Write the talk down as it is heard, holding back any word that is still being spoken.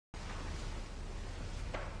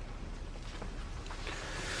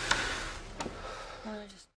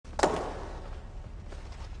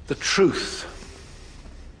The truth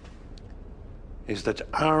is that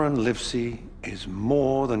Aaron Livesey is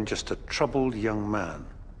more than just a troubled young man.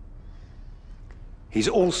 He's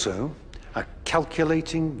also a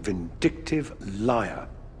calculating, vindictive liar.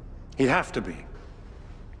 He'd have to be,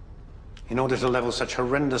 in order to level such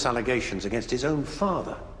horrendous allegations against his own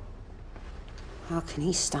father. How can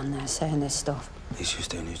he stand there saying this stuff? He's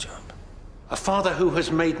just doing his job. A father who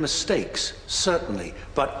has made mistakes, certainly,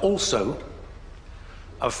 but also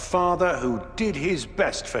a father who did his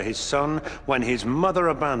best for his son when his mother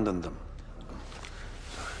abandoned them.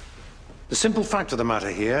 The simple fact of the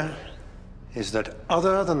matter here is that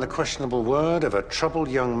other than the questionable word of a troubled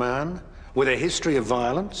young man with a history of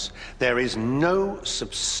violence, there is no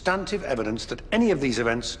substantive evidence that any of these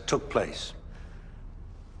events took place.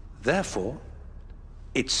 Therefore,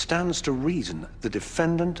 it stands to reason the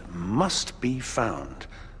defendant must be found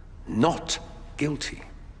not guilty.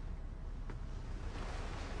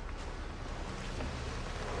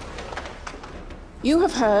 You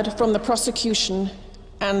have heard from the prosecution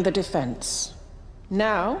and the defense.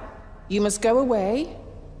 Now, you must go away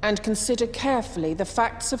and consider carefully the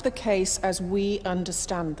facts of the case as we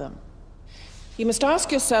understand them. You must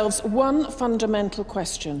ask yourselves one fundamental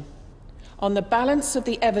question. On the balance of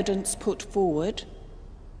the evidence put forward,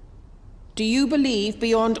 do you believe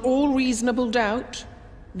beyond all reasonable doubt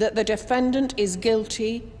that the defendant is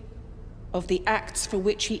guilty of the acts for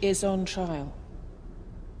which he is on trial?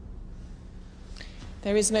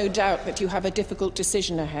 There is no doubt that you have a difficult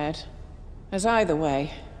decision ahead, as either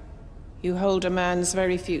way, you hold a man's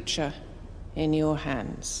very future in your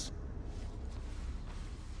hands.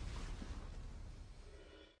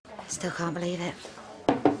 Still can't believe it.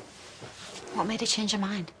 What made her change her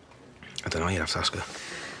mind? I don't know, you'd have to ask her.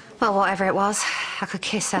 Well, whatever it was, I could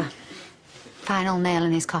kiss her. Final nail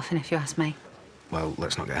in his coffin, if you ask me. Well,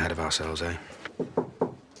 let's not get ahead of ourselves, eh?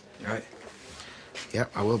 You right? Yep,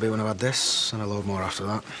 I will be when I've had this, and a load more after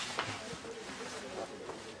that.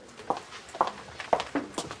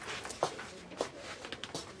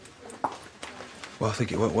 Well, I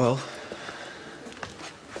think it went well.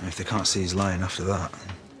 And if they can't see he's lying after that...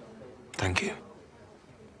 Thank you.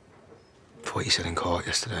 For what you said in court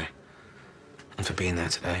yesterday. And for being there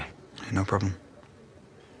today. Hey, no problem.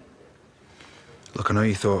 Look, I know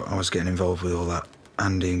you thought I was getting involved with all that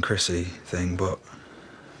Andy and Chrissy thing, but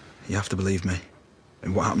you have to believe me.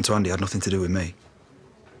 And what happened to Andy had nothing to do with me.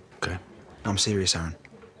 Okay. No, I'm serious, Aaron.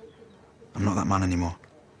 I'm not that man anymore.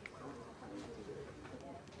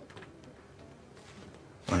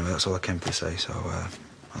 Well, anyway, that's all I came to say, so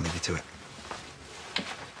I'll leave you to it.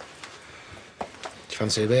 Do you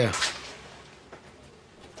fancy a beer?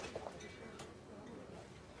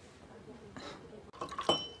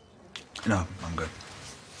 No, I'm good.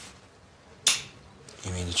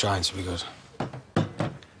 You mean you're trying to be good?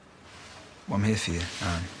 Well, I'm here for you,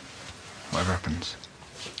 Aaron. Whatever happens.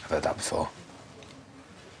 I've heard that before.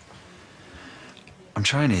 I'm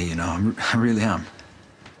trying here, you know. I really am.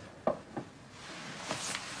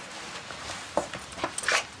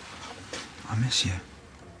 I miss you.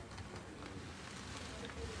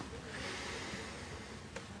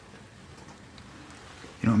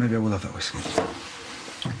 You know what, maybe I will have that whiskey.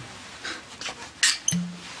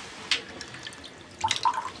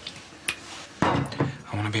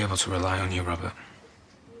 I want to be able to rely on you, Robert.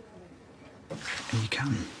 And you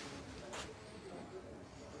can.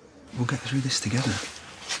 We'll get through this together.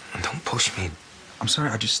 And don't push me. I'm sorry,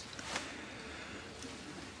 I just...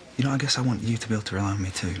 You know, I guess I want you to be able to rely on me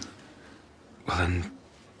too. Well, then...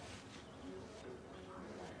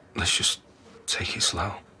 let's just take it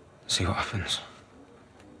slow. See what happens.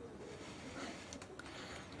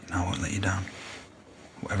 You know, I won't let you down.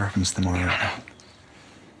 Whatever happens tomorrow... Yeah, I know.